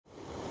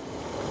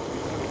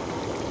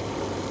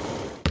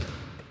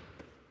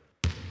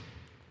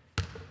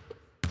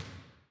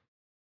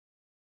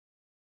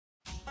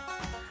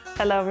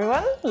Hello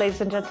everyone, ladies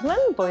and gentlemen,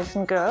 boys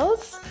and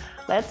girls.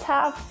 Let's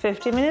have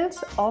 50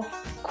 minutes of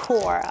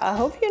core. I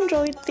hope you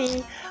enjoyed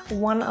the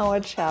 1 hour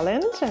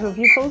challenge. I hope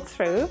you pulled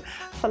through.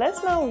 So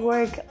let's now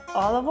work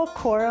all of our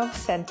core of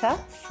center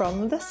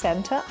from the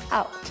center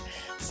out.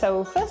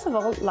 So first of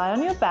all, lie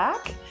on your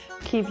back,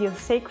 keep your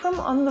sacrum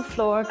on the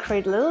floor,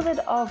 create a little bit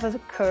of a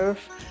curve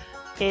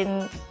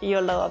in your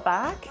lower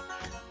back.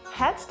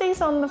 Head stays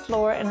on the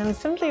floor and then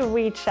simply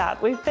reach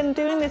out. We've been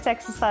doing this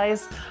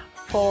exercise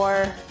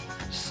for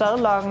so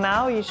long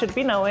now, you should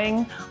be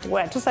knowing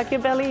where to suck your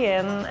belly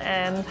in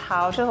and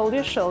how to hold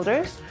your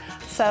shoulders.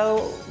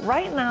 So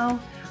right now,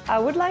 I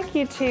would like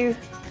you to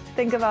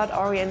think about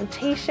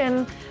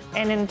orientation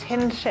and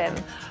intention.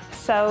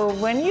 So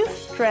when you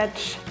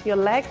stretch your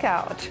leg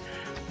out,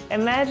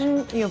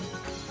 imagine your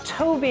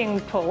toe being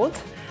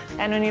pulled,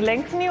 and when you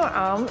lengthen your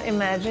arm,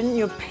 imagine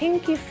your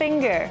pinky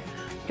finger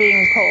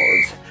being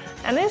pulled.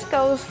 And this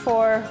goes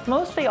for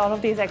mostly all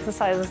of these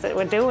exercises that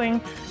we're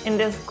doing in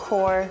this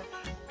core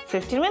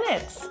 15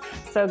 minutes.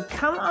 So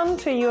come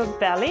onto your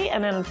belly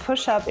and then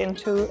push up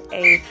into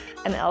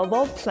an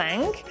elbow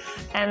plank.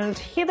 And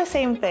here the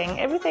same thing,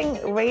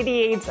 everything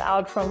radiates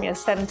out from your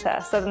center.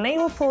 So the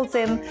navel pulls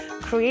in,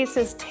 creates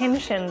this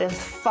tension,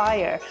 this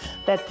fire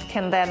that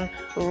can then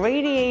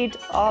radiate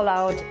all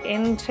out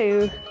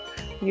into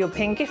your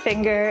pinky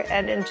finger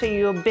and into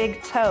your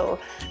big toe.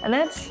 And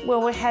that's where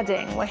we're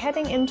heading. We're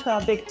heading into our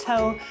big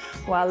toe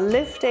while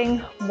lifting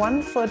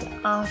one foot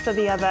after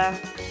the other.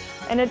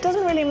 And it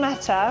doesn't really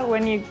matter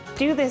when you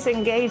do this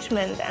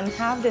engagement and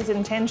have this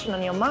intention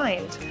on your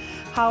mind,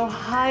 how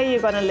high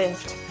you're gonna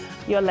lift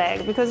your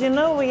leg, because you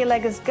know where your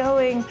leg is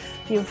going,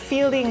 you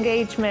feel the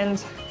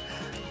engagement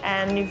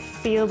and you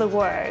feel the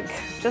work.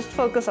 Just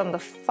focus on the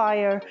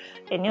fire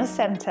in your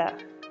center.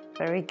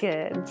 Very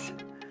good.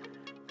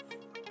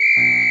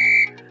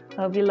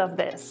 I hope you love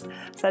this.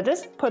 So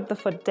just put the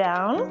foot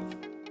down.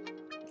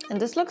 And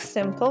this looks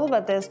simple,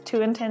 but there's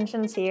two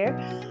intentions here.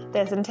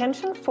 There's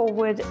intention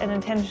forward and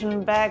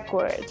intention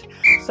backward.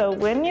 So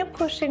when you're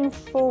pushing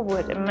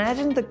forward,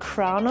 imagine the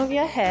crown of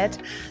your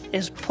head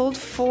is pulled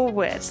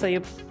forward. So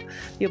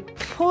you're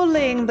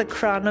pulling the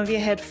crown of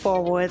your head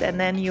forward, and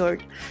then your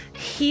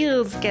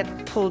heels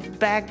get pulled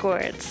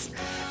backwards.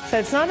 So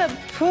it's not a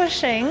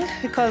pushing,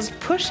 because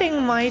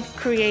pushing might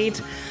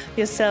create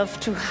yourself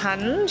to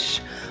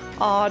hunch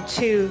or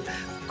to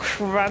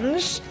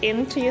crunch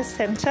into your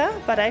center,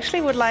 but I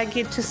actually would like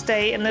you to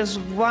stay in this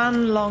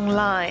one long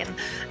line.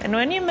 And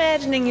when you're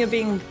imagining you're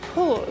being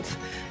pulled,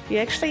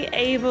 you're actually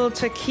able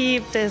to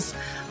keep this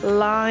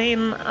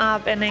line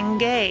up and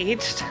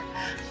engaged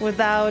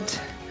without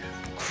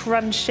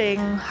crunching,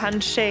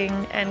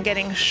 hunching, and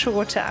getting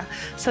shorter.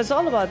 So it's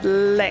all about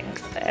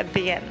length at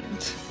the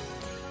end.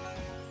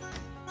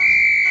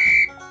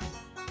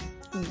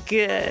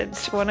 Good.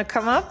 Want to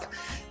come up?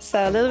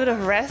 So a little bit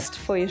of rest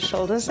for your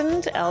shoulders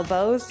and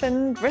elbows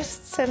and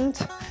wrists and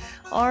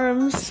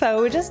arms. So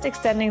we're just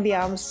extending the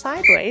arms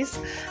sideways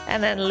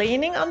and then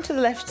leaning onto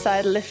the left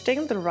side,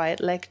 lifting the right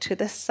leg to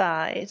the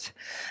side.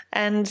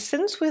 And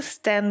since we're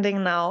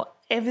standing now,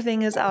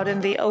 everything is out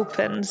in the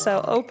open.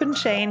 So open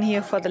chain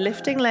here for the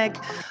lifting leg,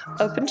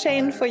 open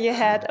chain for your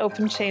head,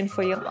 open chain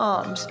for your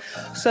arms.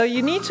 So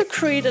you need to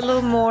create a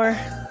little more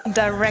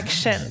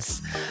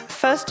directions.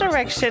 First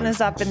direction is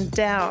up and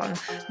down.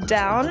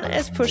 Down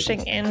is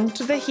pushing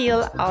into the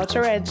heel,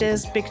 outer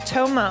edges, big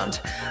toe mount.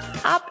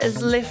 Up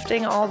is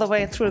lifting all the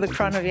way through the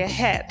crown of your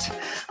head.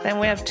 Then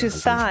we have two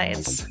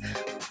sides.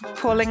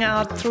 Pulling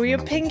out through your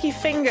pinky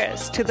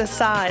fingers to the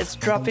sides,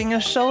 dropping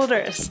your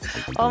shoulders.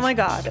 Oh my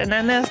God. And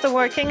then there's the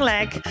working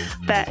leg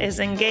that is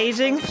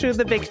engaging through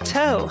the big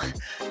toe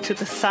to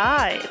the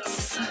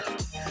sides.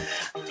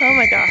 Oh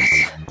my God.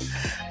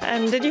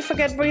 And did you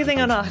forget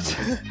breathing or not?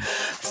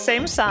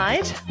 Same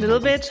side, a little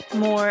bit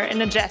more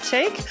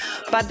energetic,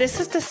 but this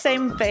is the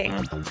same thing.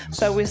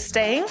 So we're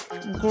staying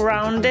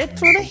grounded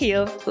through the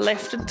heel,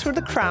 lifted through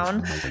the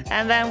crown,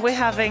 and then we're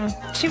having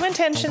two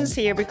intentions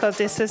here because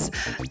this is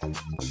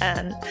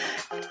an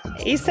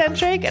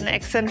eccentric and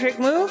eccentric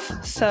move.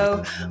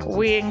 So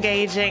we're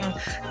engaging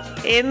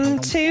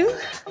into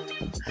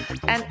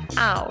and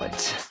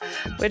out,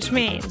 which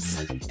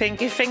means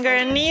pinky finger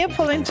and knee are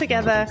pulling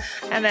together,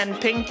 and then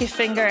pinky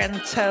finger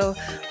and toe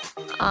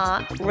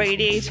are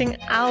radiating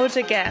out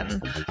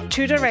again.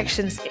 Two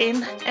directions,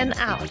 in and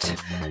out,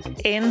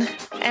 in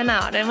and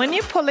out. And when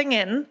you're pulling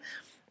in,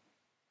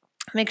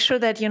 make sure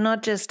that you're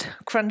not just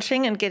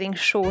crunching and getting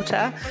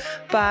shorter,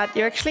 but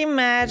you're actually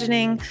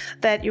imagining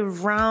that you're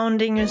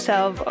rounding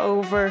yourself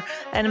over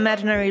an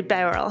imaginary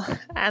barrel,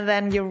 and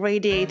then you're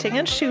radiating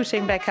and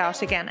shooting back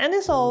out again. And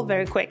it's all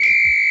very quick.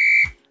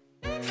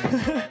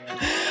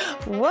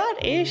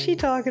 What is she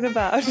talking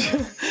about?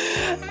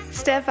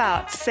 Step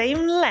out,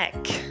 same leg.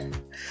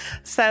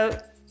 So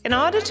in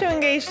order to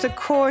engage the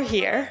core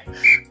here,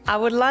 I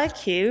would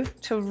like you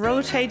to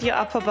rotate your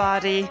upper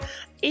body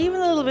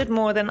even a little bit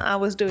more than I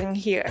was doing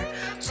here.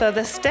 So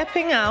the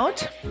stepping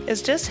out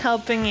is just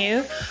helping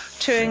you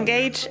to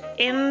engage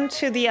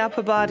into the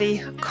upper body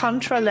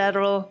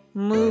contralateral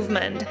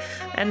movement.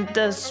 And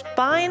the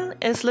spine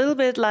is a little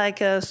bit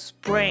like a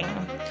spring.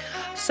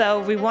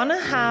 So we want to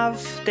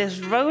have this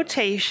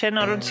rotation in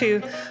order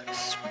to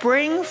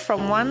spring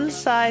from one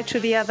side to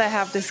the other,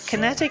 have this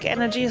kinetic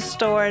energy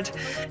stored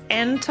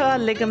into our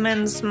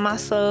ligaments,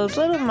 muscles,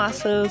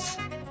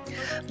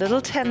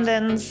 little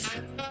tendons,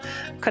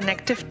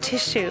 connective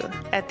tissue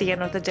at the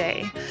end of the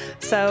day.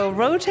 So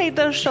rotate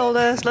those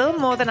shoulders a little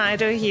more than I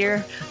do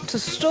here to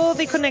store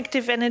the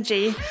connective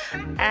energy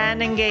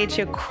and engage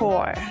your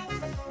core.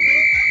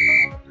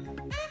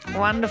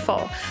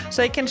 Wonderful.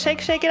 So you can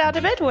shake it out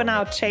a bit. We're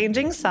now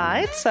changing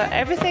sides. So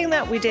everything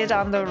that we did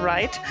on the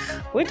right,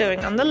 we're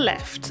doing on the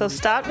left. So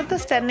start with the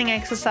standing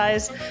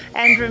exercise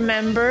and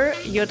remember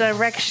your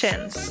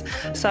directions.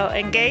 So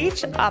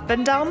engage up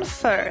and down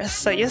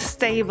first. So you're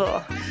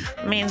stable.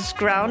 Means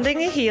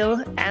grounding a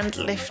heel and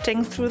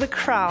lifting through the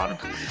crown.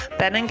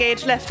 Then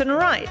engage left and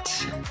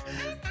right.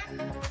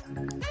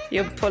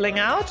 You're pulling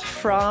out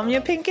from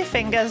your pinky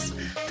fingers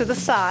to the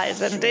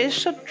sides, and this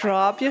should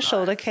drop your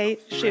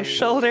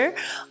shoulder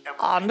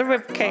on the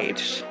rib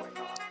cage.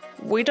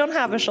 We don't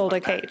have a shoulder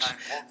cage.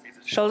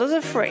 Shoulders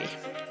are free.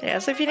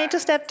 Yes, if you need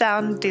to step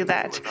down, do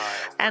that.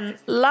 And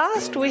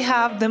last, we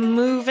have the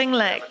moving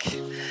leg.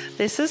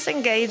 This is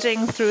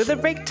engaging through the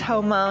big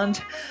toe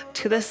mound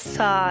to the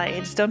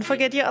sides. Don't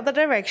forget your other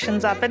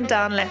directions, up and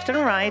down, left and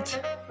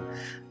right.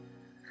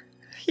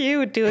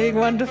 You doing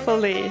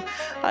wonderfully.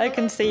 I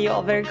can see you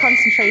all very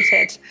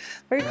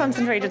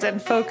concentrated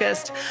and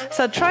focused.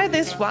 So try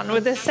this one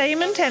with the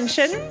same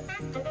intention.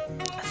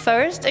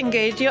 First,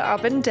 engage your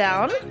up and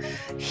down,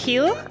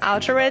 heel,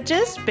 outer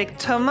edges, big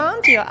toe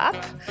mound, you're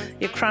up,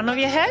 your crown of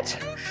your head.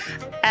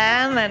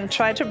 And then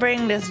try to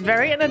bring this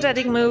very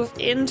energetic move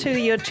into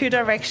your two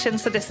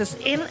directions. So this is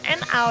in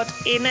and out,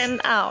 in and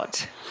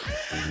out.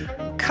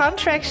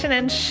 Contraction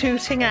and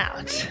shooting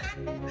out.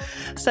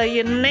 So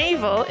your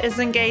navel is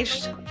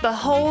engaged the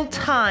whole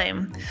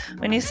time.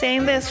 When you're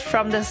saying this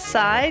from the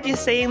side, you're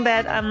saying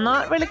that I'm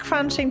not really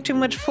crunching too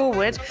much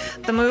forward.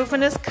 The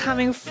movement is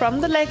coming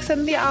from the legs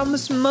and the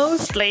arms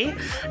mostly,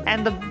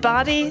 and the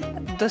body,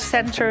 the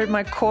center,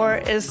 my core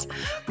is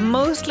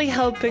mostly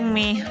helping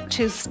me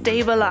to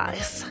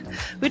stabilize,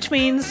 which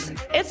means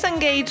it's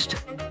engaged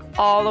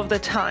all of the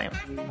time.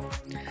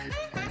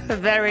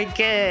 Very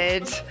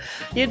good.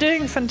 You're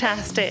doing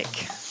fantastic.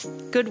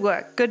 Good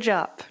work. Good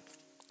job.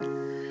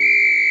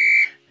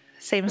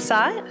 Same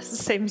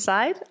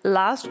side,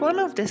 last one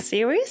of this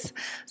series.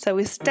 So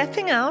we're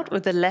stepping out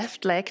with the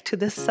left leg to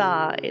the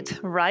side.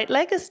 Right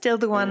leg is still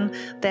the one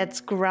that's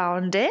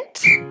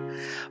grounded.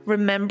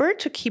 Remember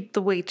to keep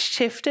the weight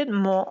shifted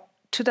more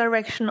to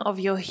direction of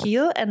your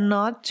heel and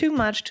not too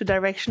much to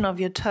direction of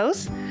your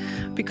toes,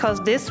 because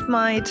this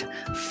might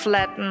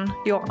flatten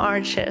your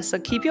arches. So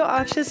keep your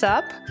arches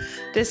up.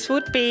 This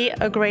would be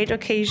a great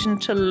occasion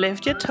to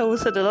lift your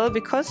toes a little,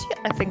 because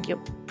I think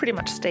you're pretty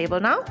much stable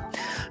now.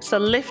 So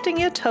lifting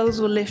your toes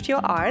will lift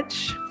your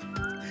arch.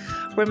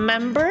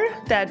 Remember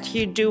that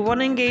you do want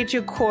to engage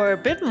your core a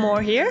bit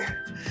more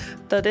here.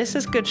 So this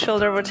is good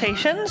shoulder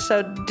rotation.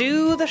 So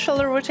do the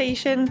shoulder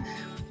rotation.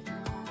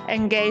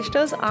 Engage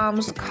those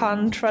arms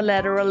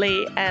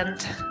contralaterally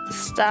and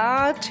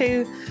start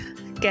to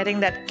getting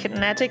that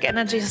kinetic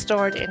energy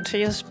stored into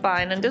your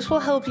spine. And this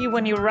will help you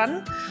when you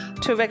run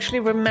to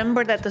actually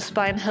remember that the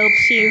spine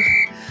helps you.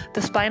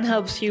 The spine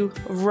helps you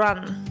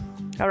run.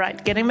 All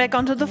right, getting back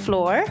onto the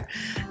floor.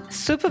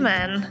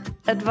 Superman,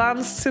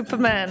 advanced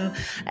Superman.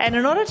 And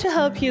in order to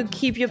help you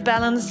keep your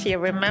balance here,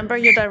 remember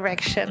your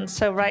direction.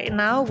 So right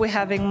now we're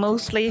having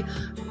mostly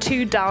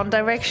two down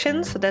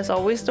directions. So there's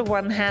always the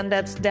one hand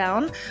that's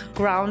down,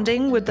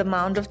 grounding with the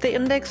mount of the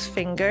index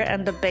finger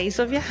and the base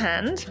of your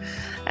hand.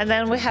 And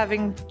then we're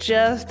having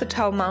just the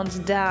toe mounts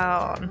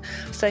down.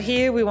 So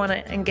here we want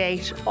to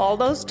engage all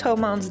those toe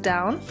mounts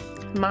down,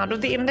 mount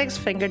of the index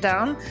finger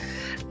down,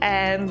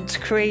 and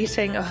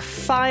creating a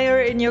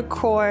fire in your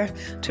core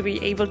to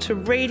be able to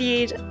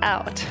radiate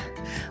out.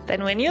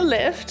 Then when you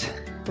lift,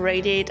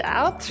 radiate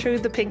out through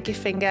the pinky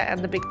finger and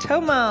the big toe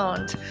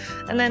mount,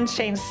 and then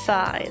change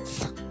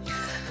sides.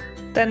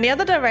 Then the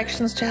other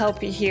directions to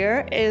help you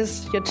here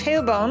is your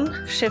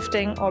tailbone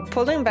shifting or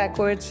pulling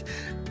backwards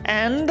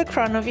and the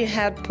crown of your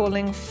head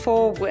pulling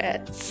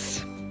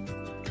forwards.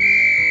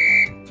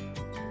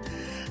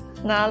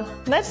 Now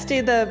let's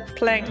do the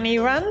plank knee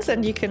runs,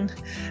 and you can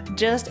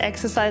just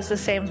exercise the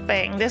same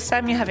thing. This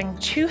time you're having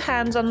two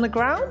hands on the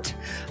ground,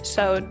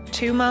 so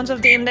two mounts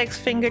of the index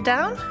finger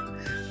down,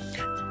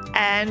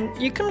 and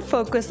you can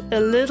focus a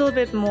little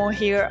bit more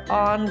here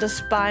on the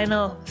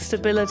spinal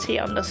stability,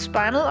 on the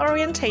spinal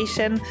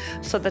orientation.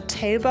 So the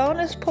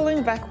tailbone is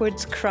pulling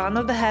backwards, crown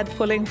of the head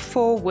pulling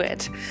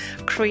forward,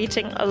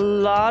 creating a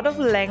lot of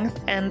length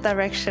and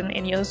direction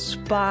in your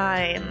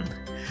spine.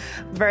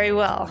 Very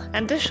well.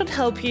 And this should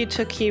help you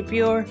to keep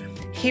your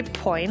hip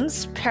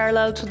points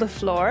parallel to the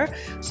floor,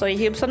 so your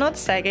hips are not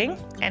sagging.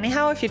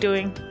 Anyhow, if you're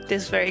doing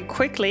this very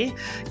quickly,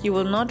 you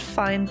will not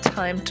find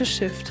time to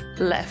shift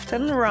left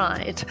and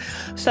right.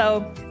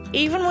 So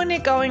even when you're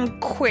going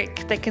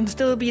quick, there can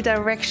still be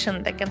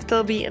direction, there can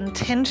still be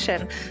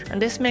intention,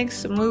 and this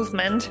makes the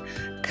movement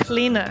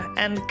cleaner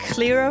and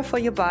clearer for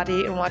your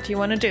body and what you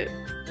want to do.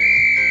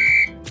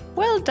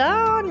 Well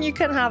done! You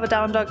can have a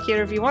down dog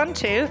here if you want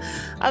to.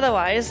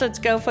 Otherwise, let's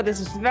go for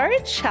this very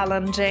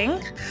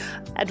challenging,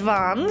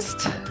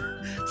 advanced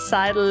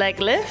side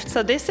leg lift.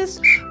 So this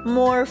is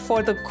more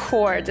for the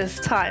core this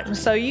time.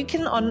 So you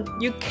can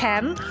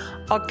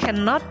or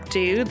cannot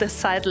do the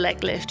side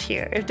leg lift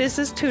here. If this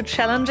is too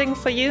challenging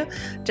for you,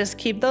 just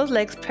keep those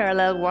legs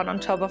parallel, one on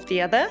top of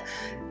the other.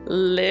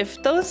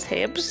 Lift those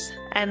hips,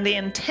 and the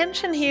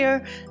intention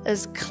here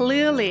is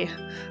clearly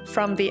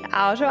from the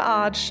outer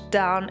arch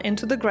down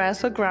into the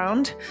grass or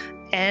ground,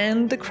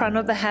 and the crown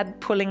of the head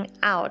pulling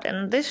out.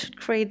 And this should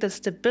create the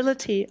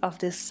stability of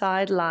this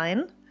side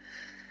line.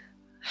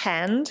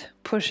 Hand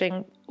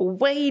pushing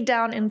way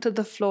down into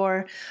the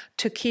floor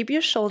to keep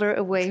your shoulder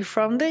away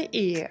from the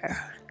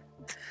ear.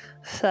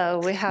 So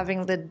we're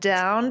having the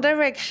down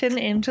direction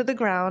into the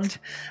ground,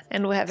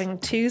 and we're having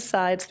two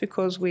sides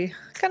because we're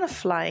kind of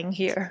flying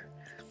here.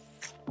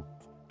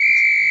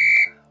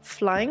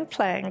 Flying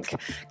plank.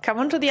 Come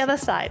on to the other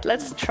side.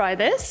 Let's try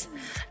this.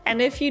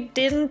 And if you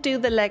didn't do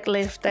the leg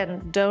lift,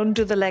 then don't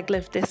do the leg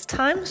lift this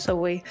time. So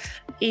we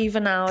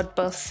even out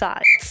both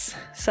sides.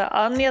 So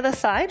on the other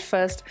side,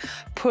 first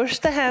push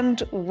the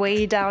hand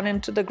way down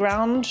into the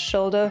ground,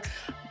 shoulder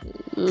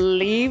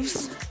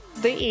leaves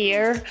the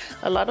ear,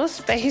 a lot of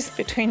space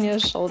between your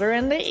shoulder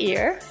and the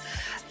ear.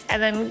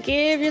 And then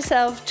give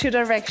yourself two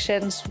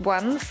directions,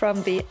 one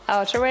from the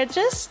outer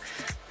edges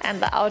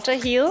and the outer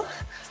heel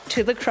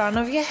to the crown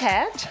of your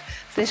head.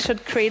 This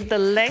should create the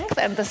length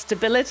and the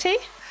stability.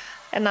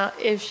 And now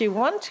if you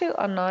want to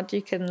or not,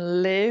 you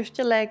can lift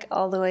your leg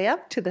all the way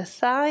up to the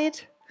side.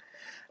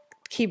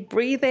 Keep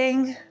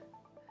breathing.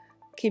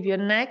 Keep your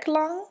neck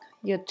long,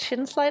 your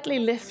chin slightly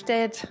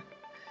lifted.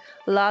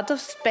 Lot of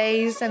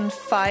space and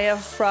fire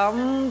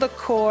from the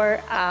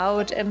core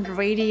out and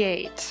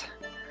radiate.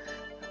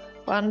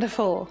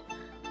 Wonderful.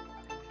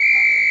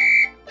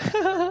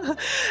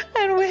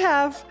 And we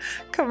have,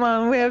 come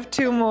on, we have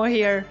two more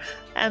here,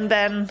 and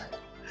then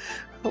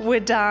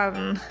we're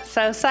done.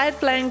 So side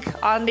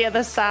plank on the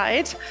other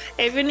side.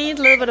 If you need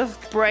a little bit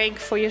of break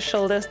for your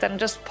shoulders, then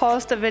just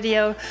pause the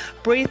video,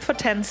 breathe for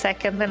 10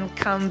 seconds, then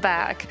come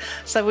back.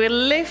 So we're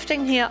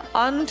lifting here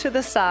onto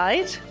the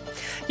side.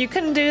 You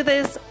can do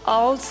this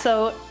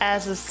also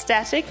as a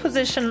static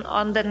position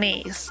on the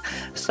knees.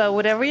 So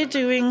whatever you're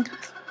doing,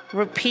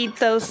 repeat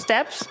those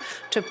steps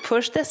to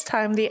push this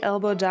time the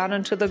elbow down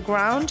into the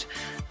ground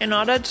in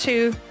order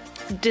to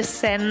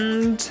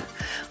descend,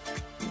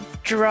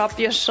 drop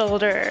your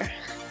shoulder,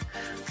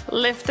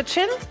 lift the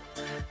chin,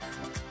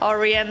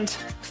 orient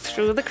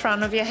through the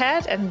crown of your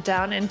head and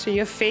down into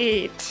your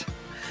feet.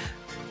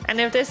 And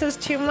if this is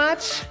too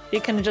much,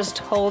 you can just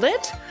hold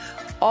it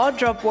or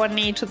drop one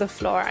knee to the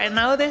floor. I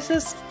know this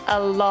is a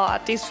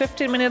lot. These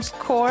 15 minutes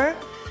core,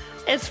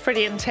 it's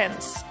pretty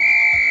intense.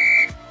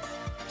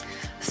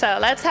 So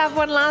let's have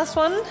one last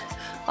one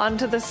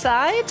onto the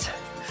side.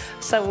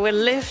 So we're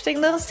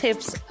lifting those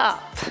hips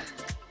up.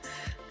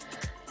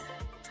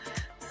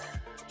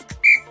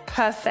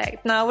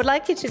 Perfect. Now I would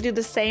like you to do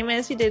the same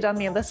as you did on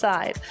the other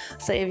side.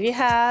 So if you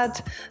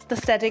had the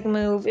static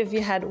move, if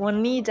you had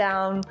one knee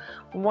down,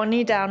 one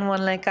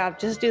leg up,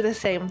 just do the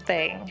same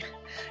thing.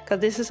 Because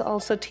this is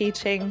also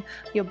teaching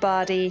your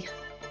body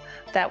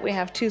that we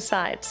have two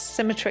sides,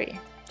 symmetry.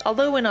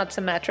 Although we're not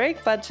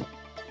symmetric, but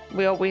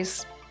we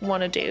always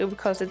want to do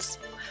because it's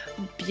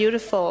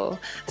beautiful.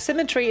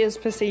 Symmetry is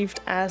perceived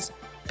as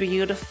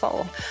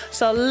beautiful.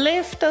 So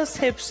lift those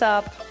hips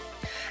up.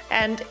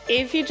 And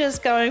if you're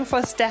just going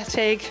for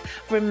static,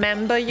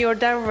 remember your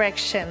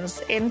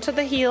directions. Into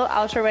the heel,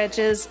 outer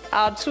edges,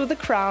 out through the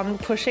crown,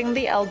 pushing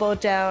the elbow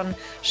down,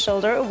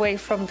 shoulder away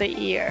from the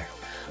ear.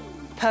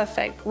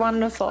 Perfect,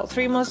 wonderful.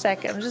 3 more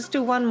seconds, just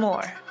do one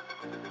more.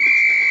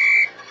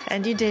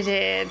 And you did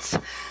it.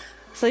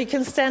 So you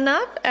can stand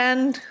up,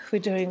 and we're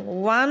doing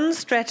one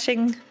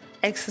stretching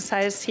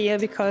exercise here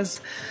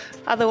because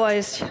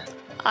otherwise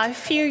I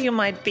fear you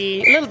might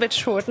be a little bit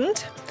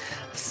shortened.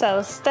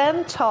 So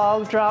stand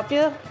tall, drop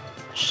your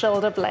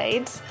shoulder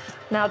blades.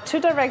 Now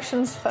 2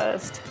 directions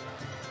first.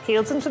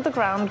 Heels into the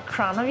ground,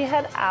 crown of your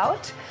head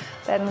out.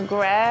 Then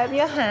grab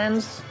your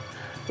hands,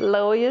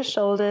 lower your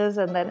shoulders,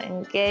 and then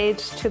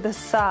engage to the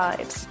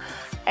sides.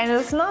 And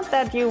it's not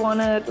that you want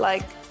to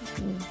like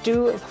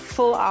do a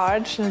full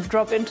arch and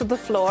drop into the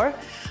floor.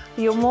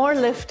 You're more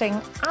lifting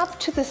up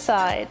to the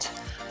side,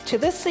 to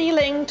the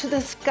ceiling, to the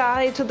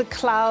sky, to the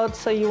clouds.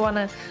 So you want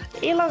to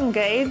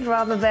elongate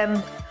rather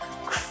than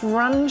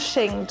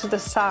crunching to the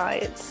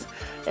sides.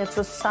 It's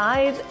a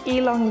side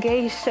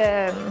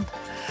elongation.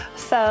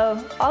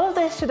 So all of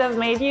this should have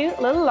made you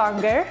a little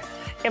longer.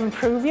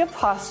 improve your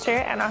posture,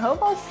 and I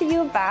hope I'll see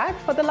you back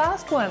for the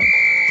last one.